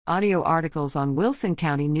Audio articles on Wilson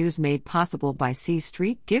County News made possible by C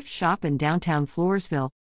Street Gift Shop in downtown Floresville.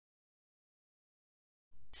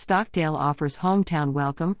 Stockdale offers hometown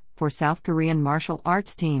welcome for South Korean martial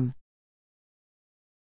arts team.